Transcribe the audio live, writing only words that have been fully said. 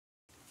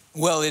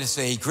Well, it is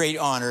a great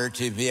honor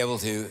to be able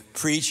to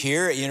preach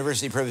here at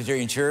University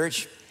Presbyterian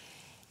Church.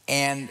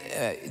 And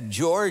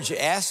George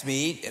asked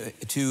me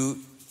to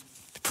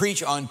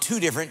preach on two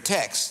different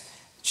texts,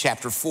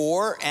 chapter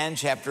 4 and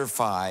chapter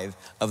 5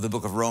 of the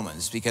book of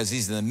Romans, because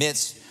he's in the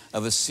midst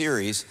of a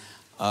series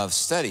of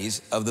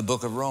studies of the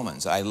book of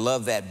Romans. I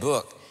love that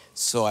book,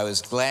 so I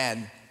was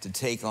glad to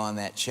take on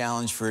that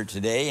challenge for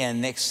today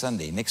and next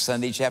Sunday. Next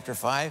Sunday, chapter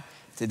 5,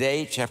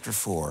 today, chapter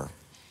 4.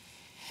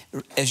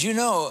 As you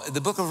know,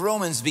 the book of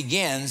Romans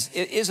begins,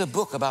 it is a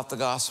book about the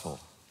gospel.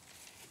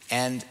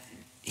 And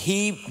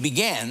he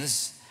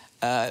begins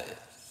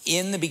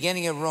in the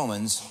beginning of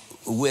Romans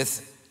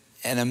with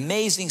an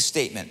amazing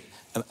statement,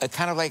 a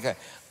kind of like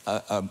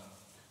a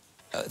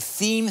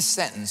theme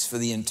sentence for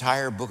the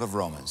entire book of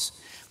Romans.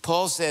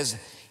 Paul says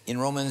in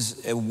Romans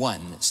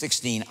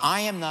 1:16,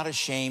 I am not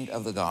ashamed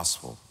of the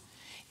gospel.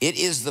 It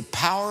is the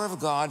power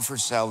of God for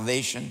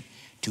salvation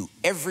to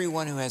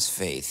everyone who has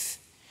faith,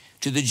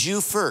 to the Jew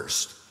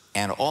first,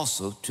 and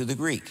also to the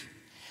Greek.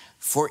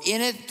 For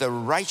in it the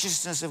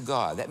righteousness of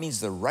God, that means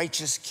the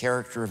righteous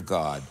character of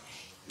God,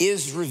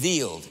 is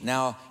revealed.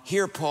 Now,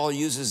 here Paul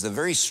uses the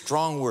very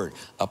strong word,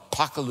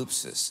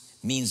 apocalypsis,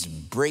 means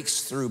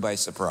breaks through by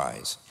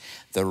surprise.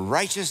 The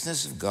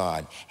righteousness of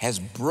God has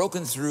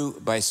broken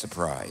through by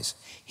surprise.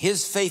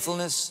 His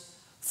faithfulness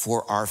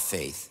for our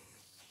faith.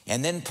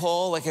 And then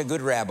Paul, like a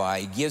good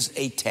rabbi, gives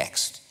a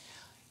text.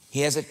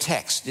 He has a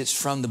text. It's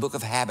from the book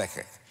of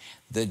Habakkuk.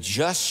 The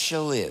just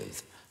shall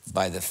live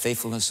by the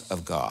faithfulness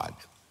of God.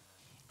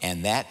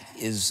 And that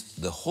is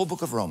the whole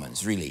book of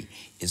Romans, really,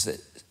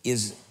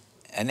 is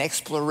an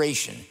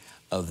exploration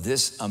of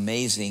this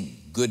amazing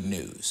good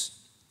news.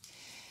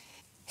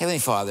 Heavenly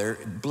Father,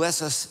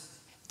 bless us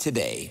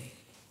today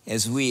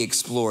as we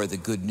explore the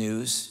good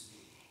news,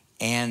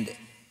 and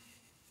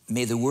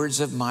may the words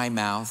of my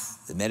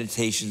mouth, the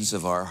meditations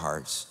of our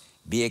hearts,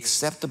 be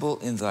acceptable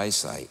in thy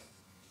sight,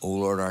 O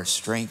Lord, our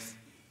strength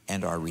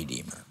and our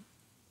Redeemer.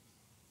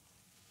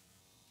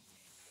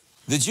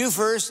 The Jew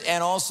first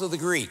and also the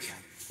Greek.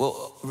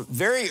 Well,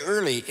 very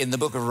early in the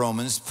book of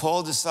Romans,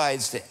 Paul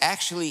decides to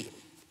actually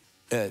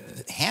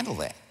handle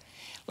that.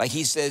 Like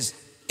he says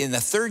in the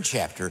 3rd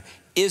chapter,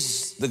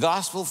 is the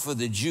gospel for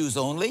the Jews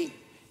only?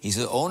 He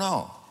says, oh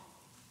no.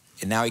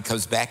 And now he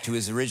comes back to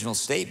his original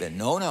statement.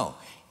 No,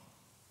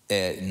 not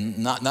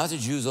the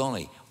Jews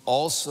only,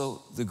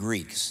 also the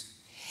Greeks.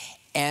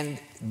 And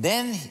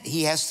then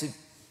he has to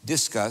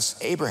discuss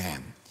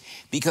Abraham,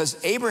 because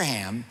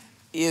Abraham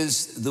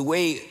is the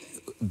way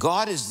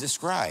God is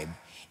described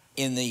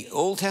in the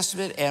Old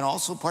Testament and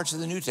also parts of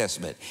the New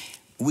Testament.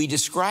 We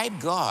describe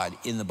God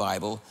in the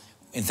Bible.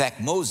 In fact,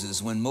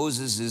 Moses, when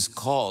Moses is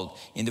called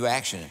into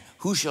action,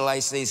 who shall I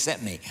say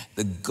sent me?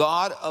 The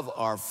God of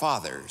our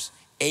fathers,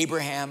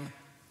 Abraham,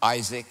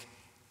 Isaac,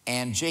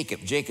 and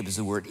Jacob. Jacob is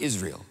the word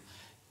Israel.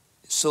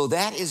 So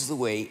that is the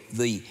way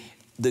the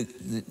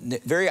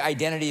very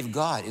identity of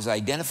God is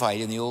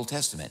identified in the Old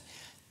Testament.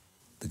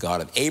 The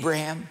God of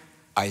Abraham,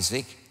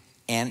 Isaac,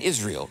 and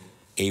Israel.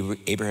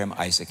 Abraham,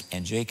 Isaac,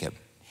 and Jacob.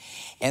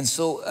 And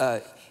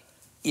so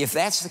if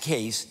that's the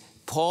case,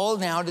 Paul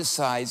now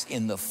decides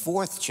in the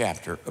 4th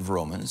chapter of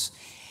Romans,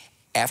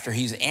 after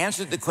he's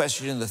answered the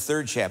question in the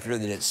 3rd chapter,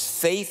 that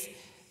it's faith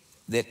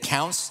that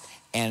counts,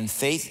 and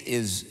faith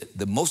is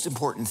the most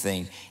important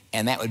thing,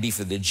 and that would be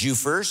for the Jew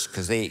first,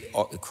 because they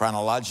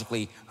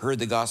chronologically heard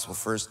the gospel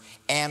first,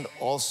 and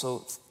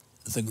also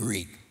the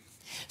Greek.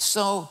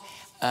 So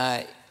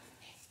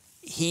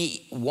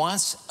he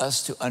wants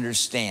us to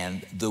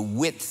understand the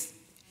width,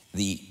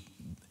 the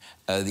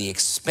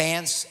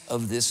expanse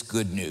of this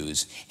good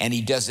news, and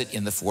he does it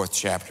in the 4th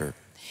chapter.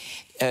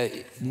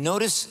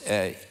 Notice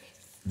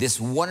this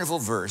wonderful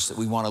verse that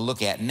we want to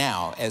look at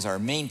now as our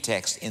main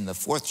text in the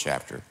 4th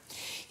chapter.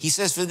 He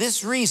says, for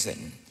this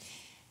reason,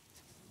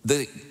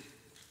 the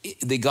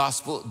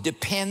gospel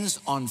depends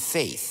on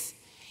faith,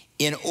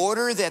 in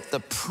order that the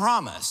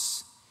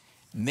promise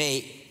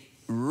may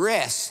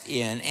rest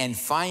in and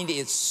find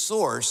its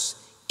source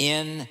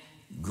in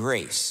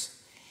grace.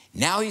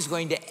 Now he's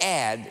going to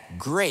add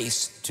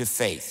grace to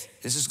faith.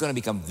 This is going to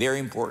become very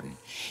important.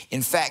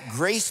 In fact,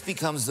 grace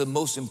becomes the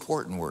most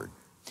important word.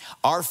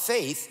 Our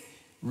faith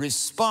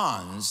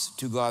responds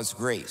to God's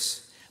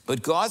grace.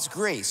 But God's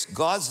grace,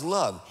 God's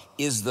love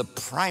is the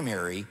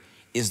primary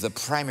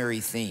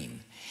theme.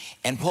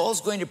 And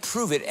Paul's going to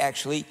prove it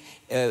actually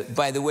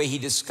by the way he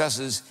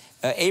discusses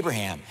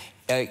Abraham.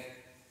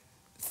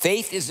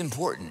 Faith is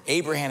important.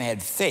 Abraham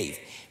had faith,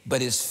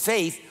 but his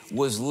faith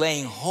was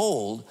laying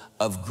hold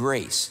of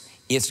grace.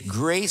 It's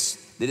grace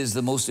that is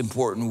the most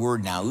important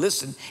word. Now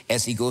listen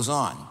as he goes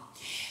on.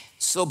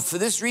 So for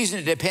this reason,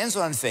 it depends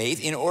on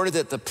faith, in order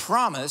that the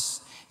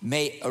promise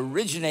may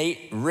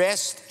originate,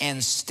 rest,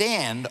 and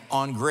stand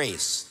on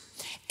grace,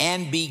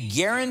 and be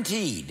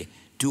guaranteed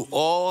to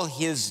all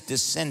his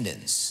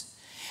descendants.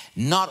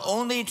 Not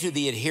only to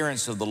the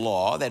adherents of the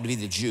law, that would be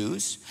the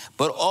Jews,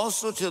 but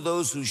also to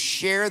those who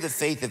share the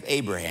faith of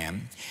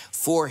Abraham,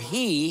 for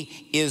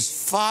he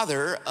is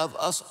father of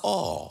us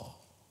all.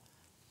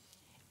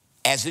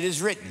 as it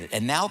is written.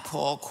 And now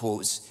Paul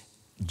quotes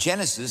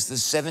Genesis, the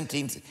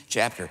 17th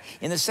chapter.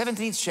 In the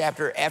 17th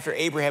chapter, after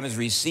Abraham has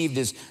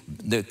received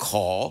the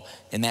call,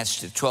 and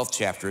that's the 12th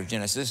chapter of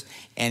Genesis,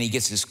 and he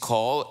gets his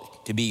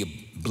call to be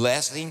a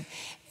blessing,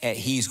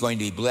 he's going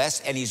to be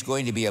blessed, and he's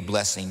going to be a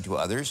blessing to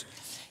others.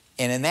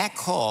 And in that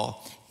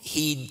call,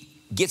 he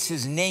gets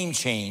his name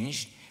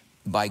changed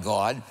by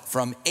God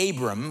from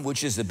Abram,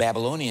 which is the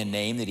Babylonian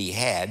name that he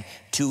had,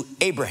 to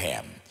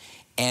Abraham.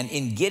 And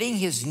in getting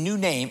his new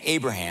name,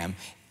 Abraham,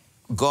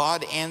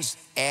 God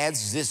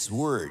adds this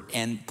word,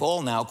 and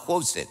Paul now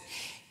quotes it.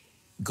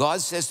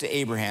 God says to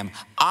Abraham,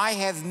 I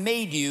have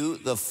made you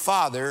the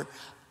father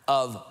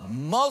of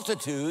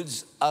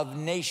multitudes of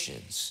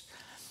nations.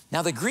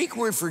 Now, the Greek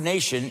word for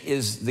nation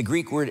is the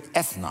Greek word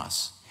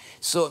ethnos.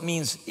 So it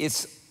means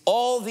it's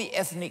all the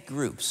ethnic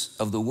groups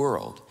of the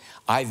world.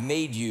 I've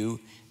made you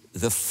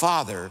the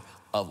father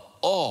of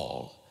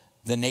all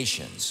the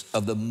nations,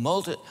 of the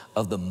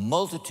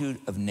multitude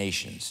of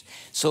nations.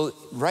 So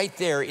right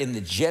there in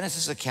the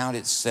Genesis account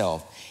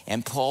itself,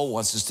 and Paul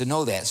wants us to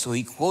know that, so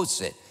he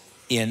quotes it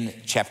in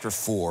chapter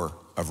 4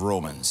 of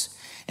Romans.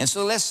 And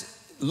so let's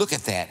look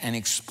at that and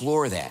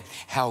explore that,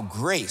 how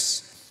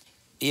grace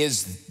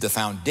is the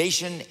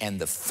foundation and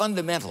the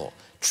fundamental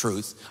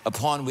truth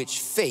upon which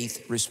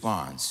faith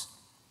responds.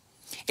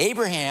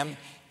 Abraham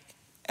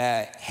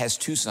has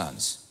two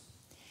sons.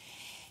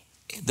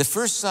 The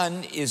first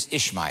son is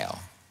Ishmael.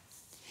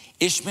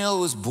 Ishmael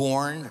was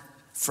born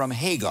from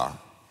Hagar,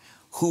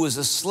 who was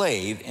a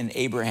slave in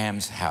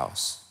Abraham's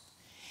house.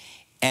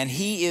 And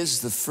he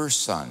is the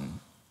first son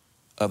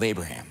of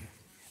Abraham,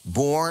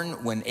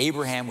 born when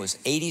Abraham was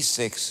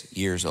 86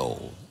 years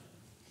old.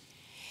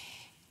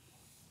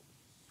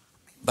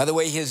 By the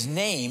way, his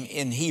name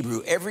in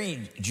Hebrew,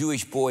 every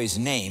Jewish boy's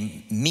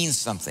name means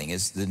something.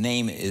 The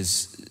name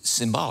is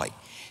symbolic.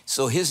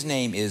 So his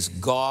name is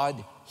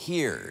God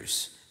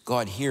hears.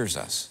 God hears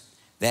us.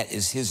 That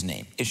is his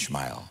name,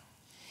 Ishmael.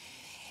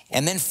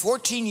 And then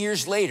 14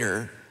 years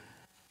later,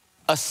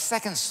 a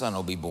second son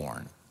will be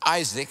born,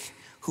 Isaac,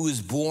 who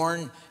is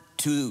born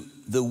to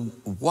the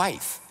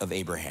wife of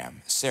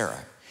Abraham,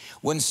 Sarah.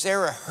 When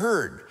Sarah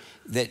heard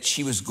that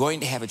she was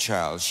going to have a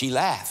child, she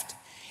laughed,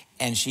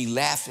 and she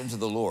laughed unto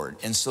the Lord.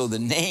 And so the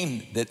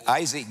name that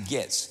Isaac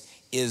gets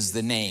is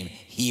the name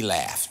he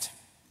laughed.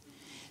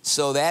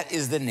 So that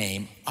is the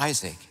name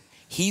Isaac.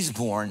 He's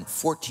born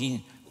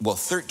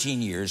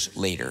 13 years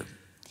later.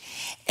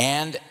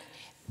 And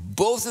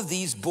both of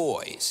these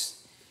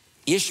boys,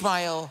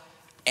 Ishmael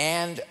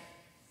and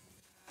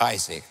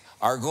Isaac,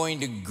 are going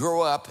to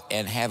grow up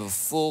and have a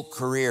full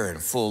career and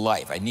full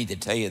life. I need to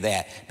tell you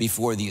that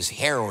before these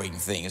harrowing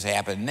things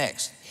happen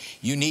next.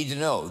 You need to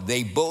know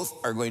they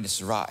both are going to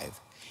survive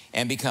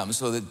and become,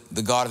 so that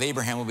the God of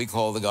Abraham will be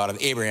called the God of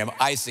Abraham,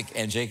 Isaac,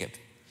 and Jacob.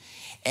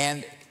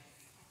 And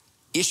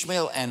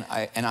Ishmael and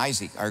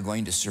Isaac are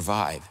going to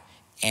survive.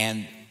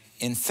 And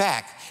in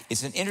fact,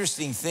 it's an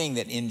interesting thing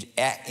that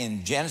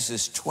in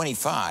Genesis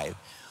 25,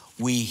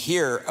 we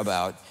hear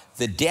about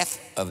the death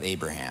of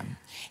Abraham.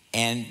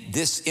 And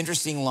this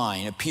interesting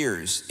line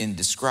appears in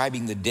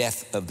describing the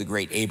death of the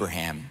great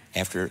Abraham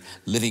after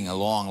living a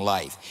long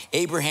life.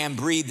 Abraham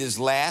breathed his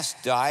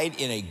last,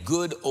 died in a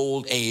good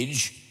old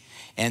age,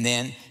 and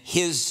then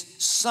his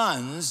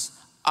sons,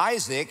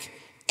 Isaac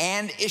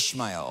and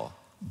Ishmael,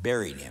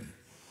 buried him.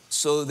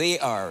 So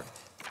they're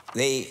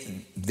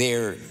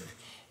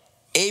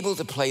able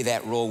to play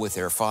that role with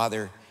their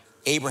father.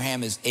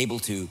 Abraham is able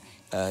to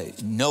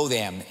know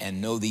them and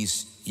know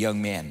these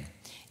young men,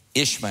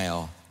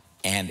 Ishmael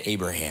and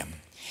Abraham.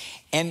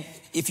 And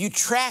if you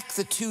track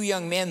the two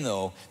young men,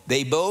 though,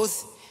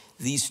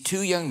 these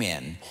two young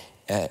men,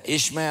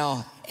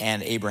 Ishmael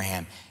and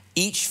Abraham,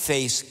 each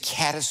face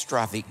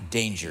catastrophic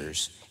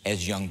dangers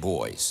as young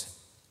boys.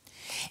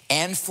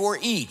 And for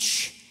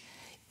each,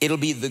 it'll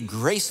be the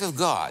grace of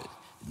God,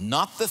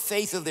 not the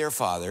faith of their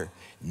father,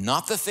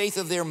 not the faith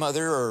of their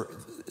mother or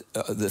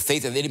the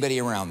faith of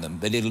anybody around them,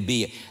 but it'll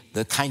be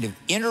the kind of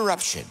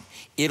interruption.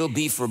 It'll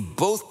be for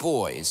both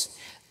boys,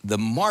 the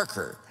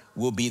marker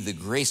will be the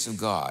grace of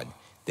God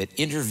that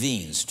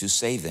intervenes to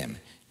save them,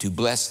 to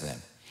bless them.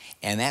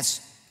 And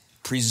that's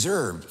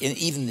preserved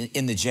even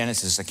in the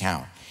Genesis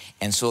account.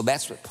 And so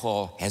that's what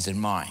Paul has in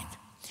mind.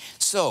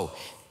 So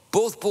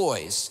both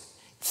boys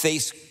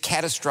face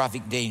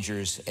catastrophic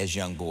dangers as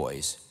young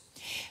boys.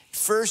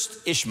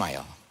 First,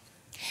 Ishmael.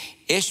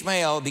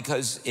 Ishmael,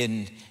 because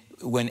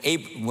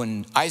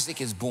when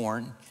Isaac is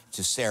born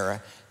to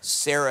Sarah,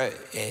 Sarah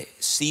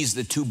sees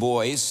the two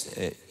boys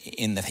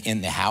in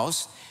the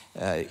house,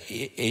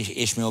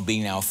 Ishmael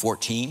being now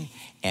 14,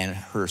 and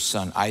her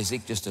son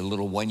Isaac, just a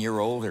little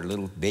 1-year-old, her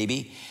little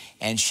baby,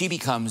 and she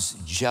becomes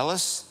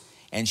jealous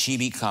and she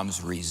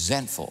becomes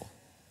resentful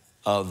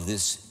of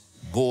this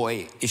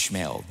boy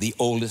Ishmael, the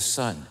oldest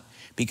son,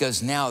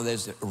 because now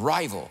there's a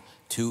rival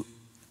to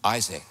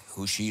Isaac,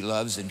 who she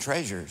loves and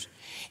treasures.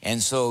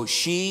 And so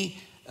she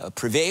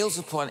prevails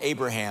upon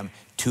Abraham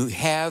to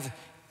have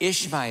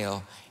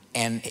Ishmael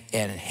and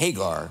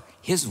Hagar,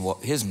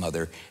 his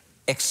mother,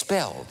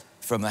 expelled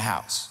from the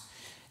house.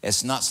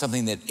 It's not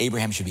something that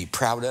Abraham should be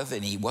proud of,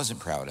 and he wasn't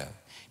proud of,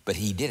 but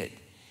he did it.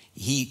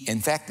 In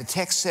fact, the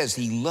text says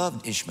he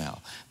loved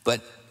Ishmael,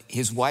 but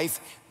his wife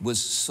was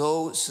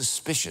so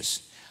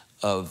suspicious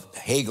of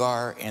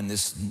Hagar and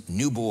this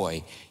new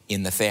boy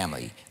in the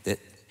family that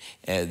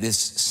this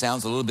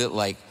sounds a little bit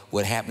like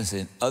what happens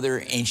in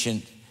other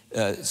ancient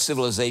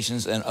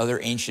civilizations and other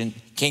ancient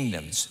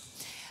kingdoms.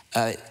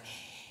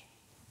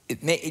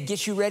 It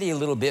gets you ready a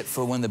little bit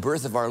for when the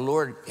birth of our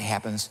Lord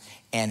happens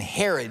and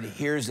Herod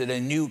hears that a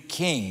new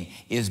king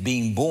is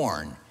being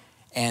born.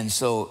 And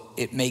so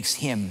it makes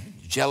him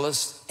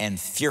jealous and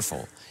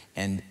fearful,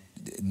 and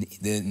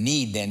the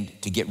need then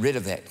to get rid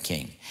of that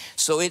king.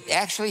 So it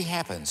actually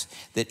happens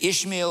that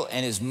Ishmael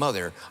and his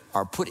mother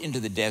are put into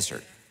the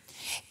desert.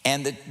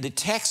 And the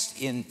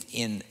text in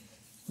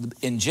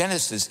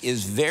Genesis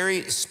is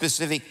very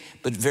specific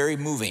but very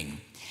moving.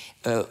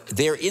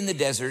 They're in the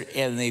desert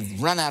and they've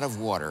run out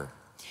of water.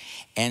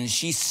 And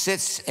she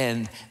sits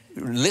and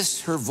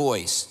lifts her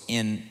voice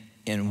in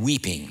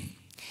weeping.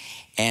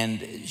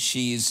 And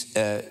she's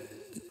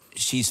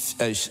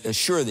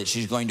sure that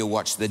she's going to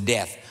watch the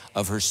death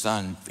of her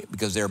son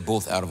because they're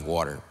both out of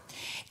water.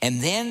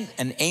 And then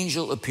an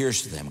angel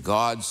appears to them.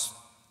 God's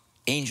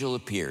angel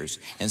appears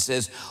and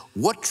says,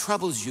 "What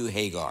troubles you,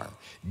 Hagar?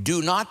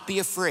 Do not be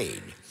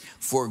afraid,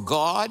 for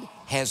God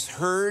has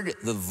heard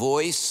the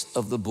voice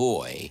of the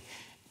boy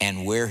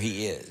and where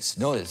he is."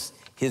 Notice,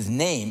 his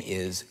name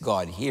is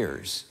God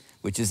Hears,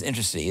 which is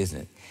interesting,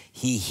 isn't it?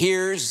 He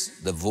hears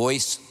the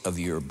voice of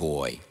your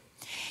boy.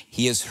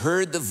 He has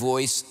heard the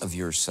voice of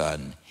your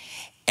son.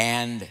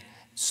 And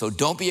so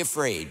don't be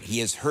afraid. He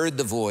has heard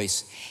the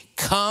voice.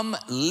 Come,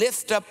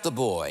 lift up the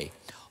boy.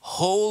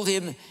 Hold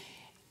him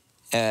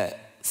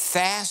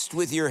fast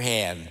with your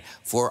hand.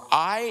 For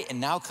I, and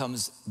now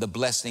comes the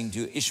blessing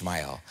to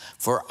Ishmael,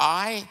 for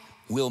I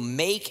will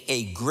make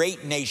a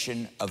great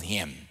nation of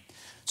him.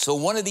 So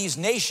one of these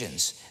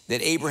nations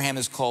that Abraham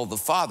is called the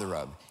father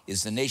of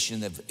is the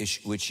nation of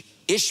which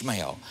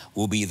Ishmael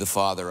will be the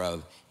father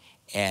of.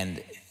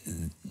 And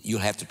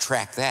you'll have to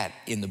track that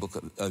in the book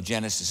of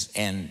Genesis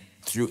and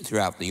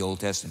throughout the Old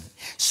Testament.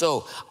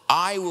 So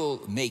I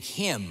will make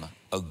him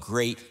a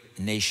great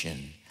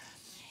nation.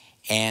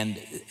 And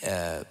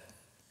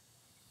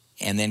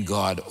then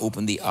God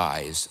opened the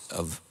eyes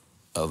of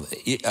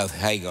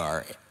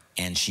Hagar,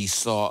 and she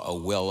saw a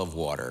well of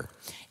water.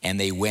 And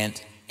they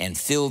went and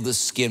filled the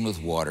skin with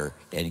water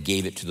and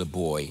gave it to the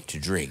boy to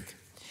drink.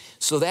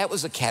 So that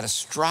was a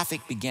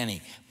catastrophic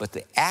beginning. But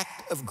the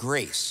act of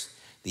grace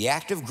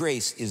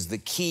is the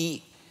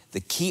key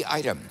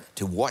item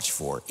to watch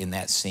for in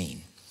that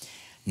scene.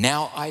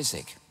 Now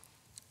Isaac,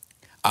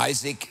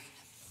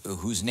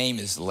 whose name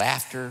is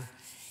Laughter,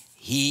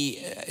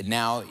 he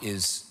now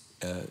is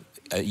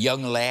a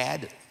young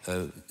lad,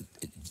 a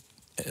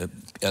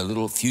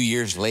little few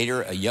years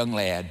later, a young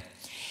lad.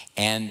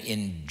 And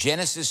in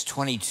Genesis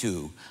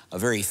 22, a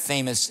very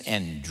famous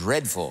and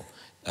dreadful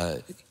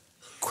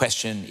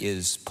question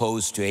is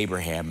posed to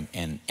Abraham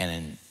and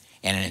an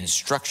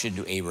instruction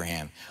to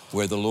Abraham,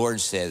 where the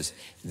Lord says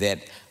that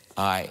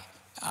I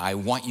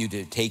want you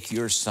to take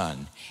your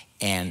son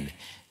and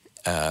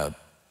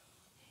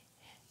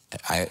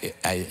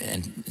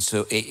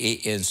so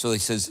he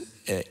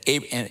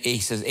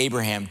says,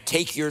 Abraham,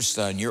 take your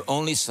son, your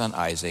only son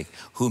Isaac,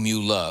 whom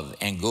you love,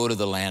 and go to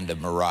the land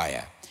of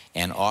Moriah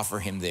and offer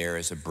him there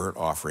as a burnt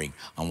offering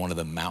on one of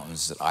the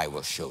mountains that I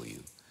will show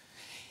you.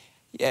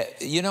 Yeah,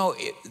 you know,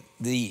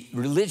 the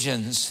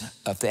religions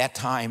of that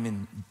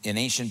time in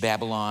ancient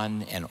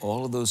Babylon and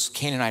all of those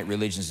Canaanite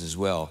religions as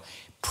well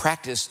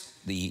practiced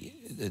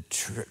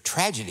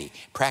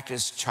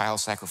practiced child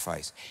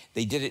sacrifice.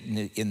 They did it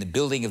in the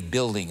building of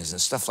buildings and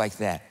stuff like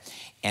that.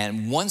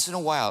 And once in a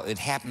while, it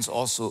happens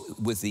also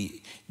with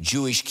the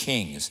Jewish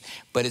kings.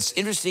 But it's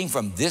interesting,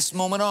 from this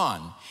moment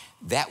on,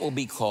 that will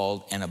be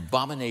called an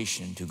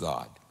abomination to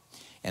God.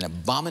 An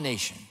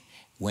abomination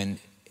when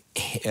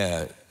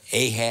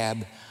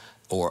Ahab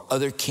or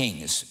other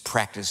kings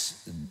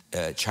practice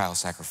child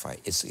sacrifice.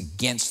 It's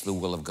against the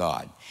will of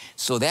God.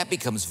 So that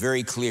becomes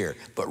very clear.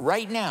 But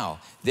right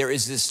now, there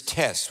is this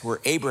test where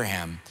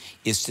Abraham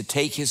is to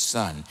take his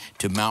son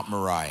to Mount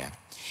Moriah.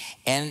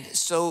 And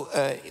so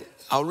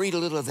I'll read a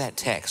little of that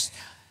text.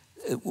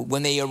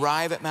 When they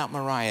arrive at Mount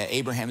Moriah,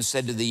 Abraham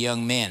said to the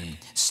young men,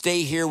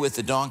 "Stay here with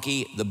the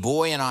donkey. The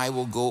boy and I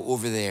will go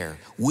over there.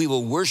 We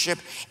will worship,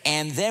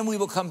 and then we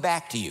will come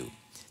back to you."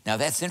 Now,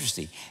 that's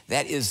interesting.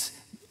 That is,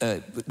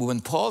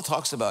 when Paul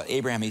talks about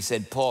Abraham, he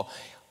said,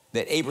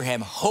 that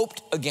Abraham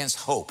hoped against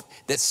hope,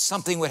 that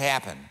something would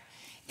happen.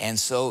 And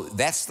so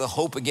that's the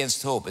hope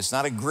against hope. It's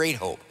not a great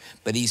hope,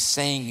 but he's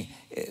saying,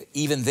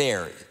 even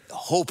there,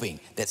 hoping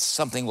that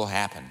something will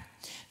happen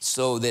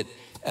so that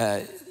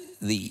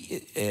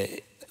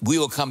we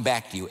will come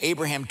back to you.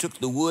 Abraham took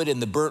the wood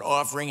and the burnt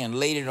offering and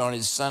laid it on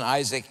his son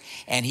Isaac,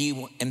 and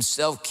he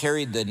himself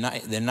carried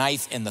the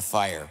knife and the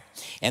fire.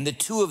 And the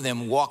two of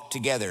them walked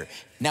together.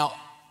 Now,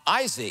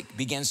 Isaac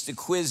begins to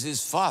quiz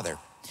his father.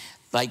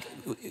 Like,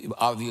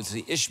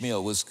 obviously,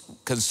 Ishmael was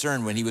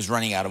concerned when he was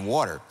running out of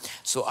water.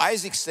 So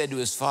Isaac said to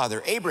his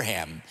father,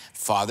 Abraham,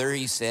 Father,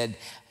 he said,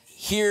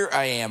 here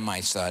I am,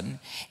 my son.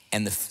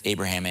 And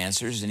Abraham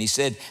answers, and he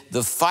said,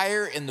 the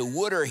fire and the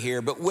wood are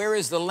here, but where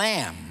is the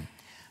lamb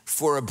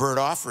for a burnt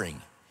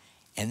offering?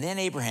 And then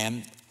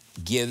Abraham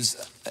gives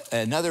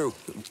another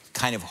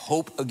kind of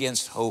hope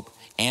against hope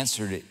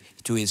answer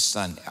to his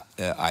son,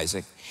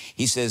 Isaac.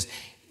 He says,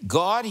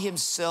 God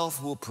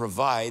himself will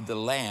provide the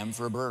lamb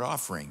for a burnt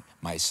offering,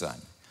 my son.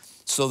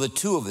 So the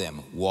two of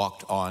them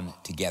walked on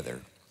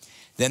together.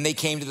 Then they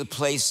came to the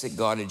place that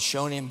God had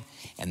shown him,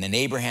 and then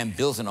Abraham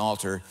built an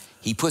altar.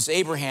 He puts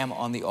Abraham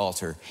on the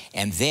altar,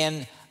 and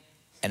then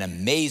an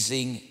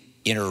amazing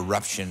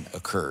interruption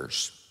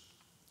occurs.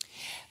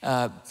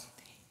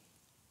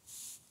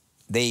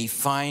 They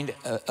find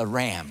a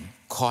ram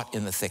caught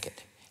in the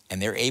thicket,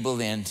 and they're able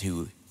then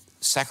to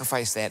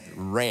sacrifice that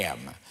ram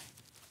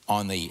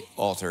on the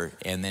altar,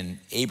 and then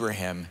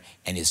Abraham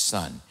and his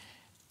son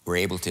were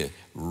able to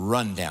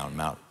run down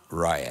Mount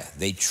Moriah.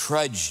 They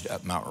trudged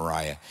up Mount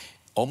Moriah,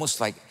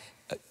 almost like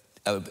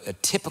a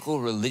typical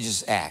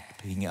religious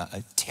act, being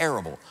a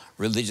terrible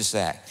religious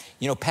act.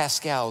 You know,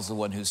 Pascal's the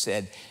one who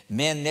said,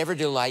 men never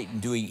delight in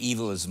doing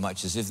evil as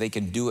much as if they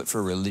can do it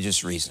for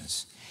religious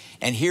reasons.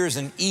 And here's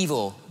an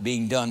evil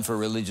being done for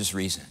religious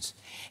reasons.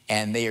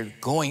 And they are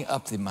going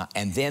up the mountain.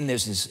 And then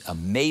there's this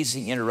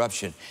amazing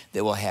interruption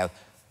that will have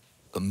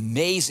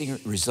amazing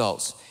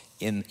results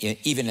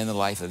even in the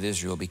life of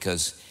Israel,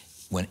 because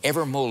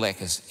whenever Molech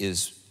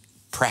is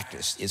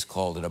practiced, it's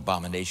called an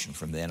abomination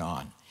from then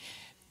on.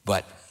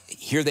 But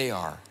here they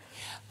are.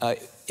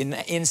 In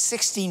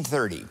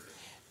 1630,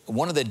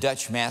 one of the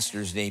Dutch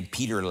masters named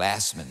Peter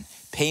Lasman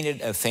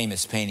painted a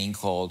famous painting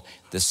called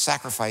The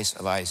Sacrifice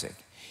of Isaac,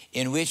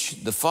 in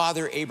which the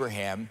father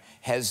Abraham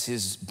has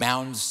his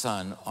bound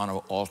son on an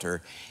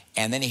altar,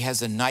 and then he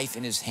has a knife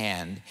in his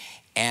hand,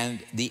 and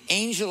the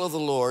angel of the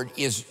Lord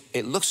is,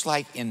 it looks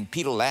like in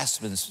Peter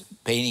Lasman's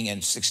painting in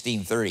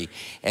 1630,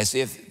 as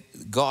if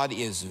God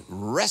is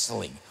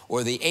wrestling,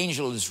 or the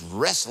angel is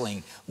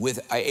wrestling with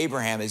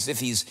Abraham as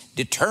if he's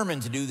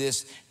determined to do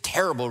this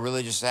terrible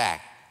religious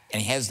act, and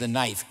he has the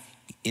knife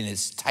in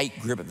his tight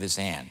grip of his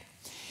hand.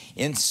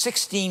 In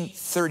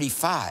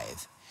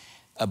 1635,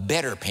 a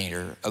better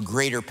painter, a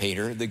greater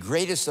painter, the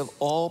greatest of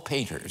all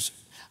painters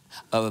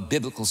of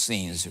biblical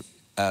scenes,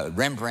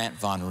 Rembrandt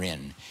van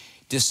Rijn,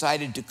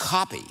 decided to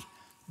copy.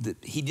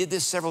 He did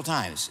this several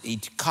times. He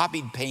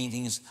copied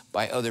paintings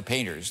by other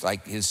painters,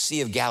 like his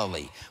Sea of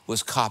Galilee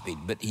was copied,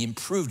 but he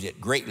improved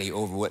it greatly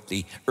over what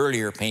the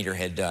earlier painter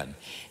had done.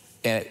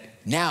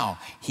 Now,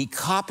 he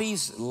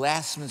copies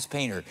Lasman's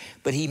painter,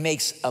 but he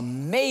makes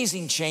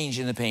amazing change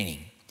in the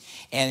painting.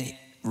 And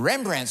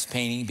Rembrandt's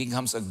painting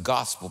becomes a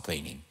gospel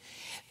painting.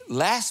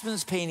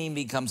 Lasman's painting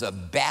becomes a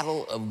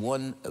battle of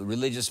one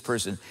religious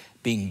person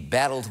being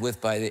battled with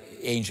by the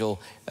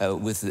angel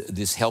with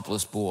this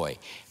helpless boy.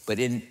 But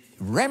in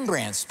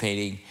Rembrandt's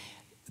painting,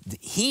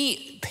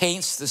 he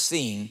paints the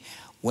scene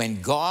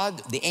when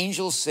God, the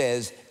angel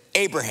says,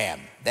 Abraham,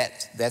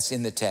 that's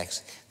in the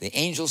text. The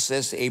angel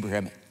says to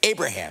Abraham,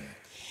 Abraham.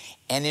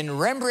 And in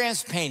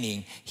Rembrandt's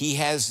painting, he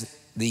has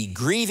the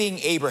grieving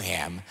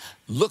Abraham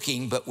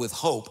looking but with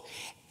hope,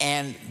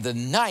 and the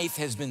knife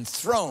has been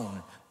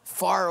thrown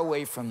far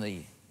away from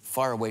the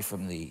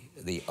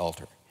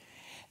altar.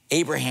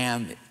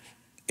 Abraham,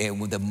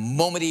 the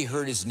moment he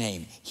heard his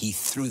name, he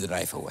threw the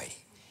knife away.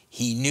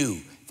 He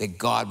knew that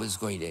God was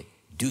going to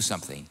do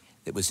something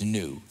that was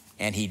new,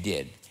 and he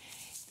did.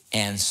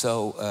 And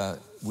so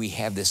we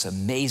have this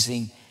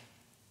amazing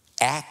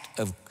act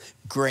of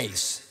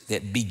grace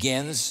that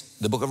begins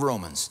the book of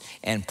Romans.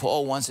 And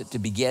Paul wants it to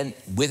begin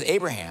with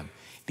Abraham.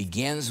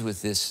 Begins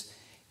with this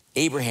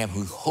Abraham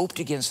who hoped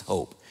against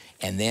hope,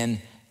 and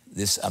then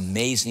this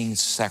amazing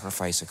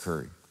sacrifice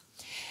occurred.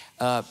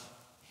 Mount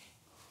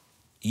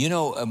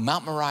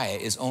Moriah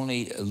is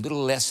only a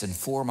little less than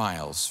 4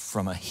 miles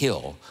from a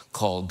hill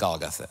called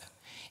Golgotha.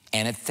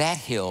 And at that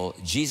hill,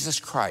 Jesus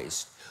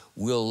Christ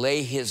will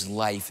lay his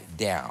life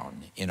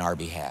down in our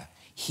behalf.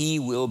 He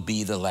will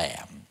be the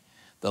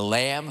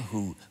Lamb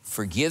who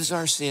forgives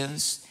our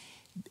sins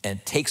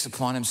and takes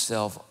upon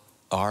himself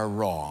our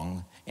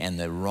wrong and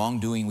the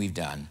wrongdoing we've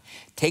done,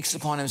 takes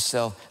upon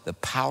himself the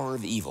power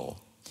of evil,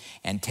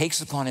 and takes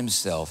upon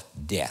himself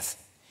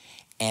death.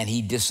 And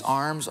he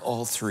disarms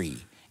all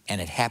three, and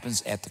it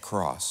happens at the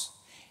cross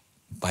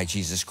by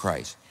Jesus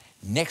Christ.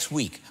 Next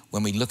week,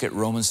 when we look at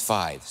Romans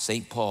 5,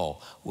 St.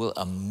 Paul will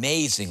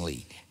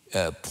amazingly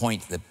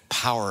point the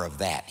power of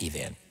that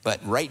event.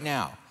 But right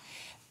now,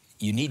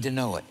 you need to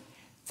know it,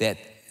 that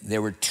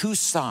there were 2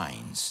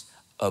 signs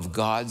of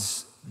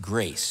God's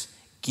grace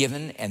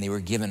given, and they were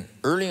given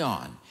early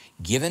on,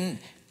 given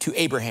to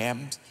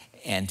Abraham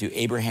and to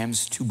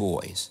Abraham's 2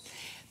 boys.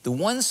 The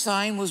one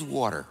sign was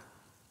water.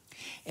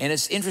 And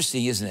it's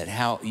interesting, isn't it,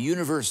 how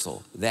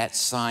universal that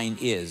sign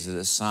is,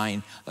 a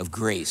sign of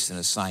grace and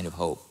a sign of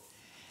hope.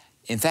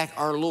 In fact,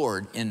 our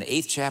Lord, in the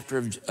 8th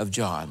chapter of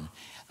John,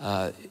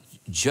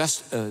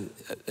 just 2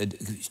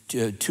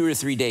 or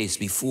 3 days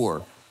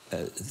before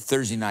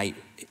Thursday night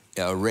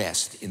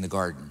rest in the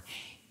garden,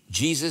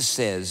 Jesus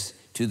says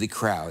to the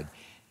crowd,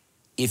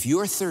 if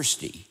you're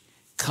thirsty,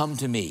 come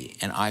to me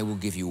and I will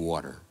give you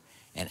water.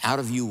 And out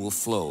of you will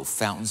flow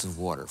fountains of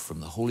water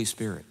from the Holy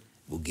Spirit.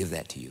 Will give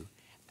that to you.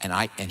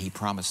 And he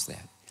promised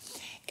that.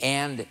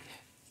 And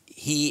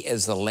he,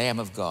 as the Lamb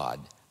of God,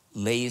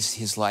 lays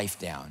his life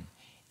down.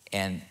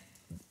 And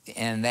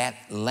that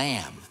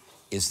Lamb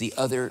is the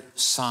other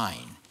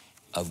sign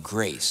of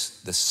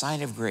grace. The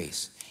sign of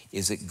grace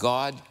is that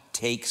God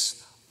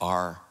takes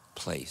our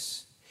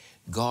place.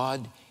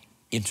 God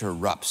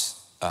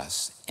interrupts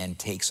us and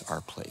takes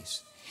our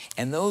place.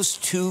 And those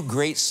two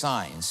great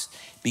signs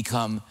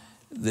become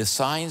the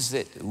signs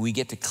that we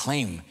get to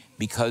claim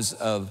because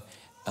of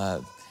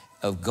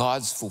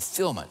God's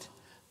fulfillment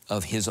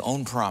of his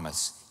own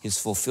promise, his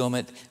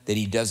fulfillment that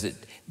he does it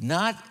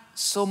not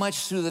so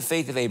much through the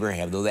faith of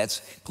Abraham, though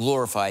that's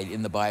glorified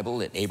in the Bible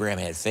that Abraham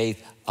had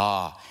faith,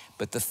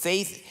 but the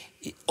faith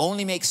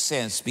only makes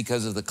sense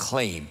because of the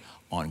claim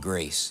on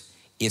grace.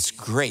 It's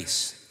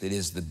grace that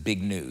is the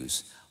big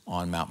news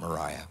on Mount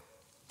Moriah.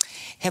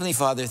 Heavenly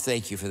Father,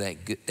 thank you for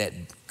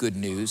that good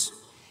news,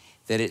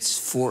 that it's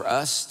for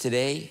us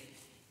today,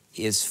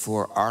 is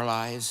for our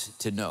lives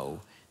to know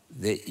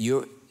that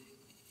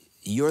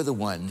you're the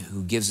one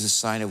who gives the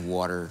sign of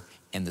water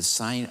and the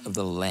sign of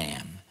the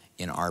Lamb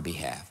in our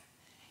behalf.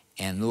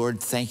 And Lord,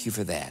 thank you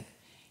for that.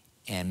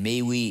 And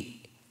may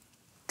we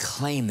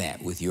claim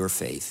that with your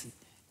faith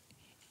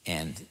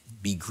and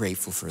be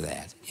grateful for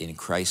that. In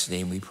Christ's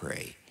name we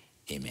pray,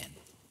 amen.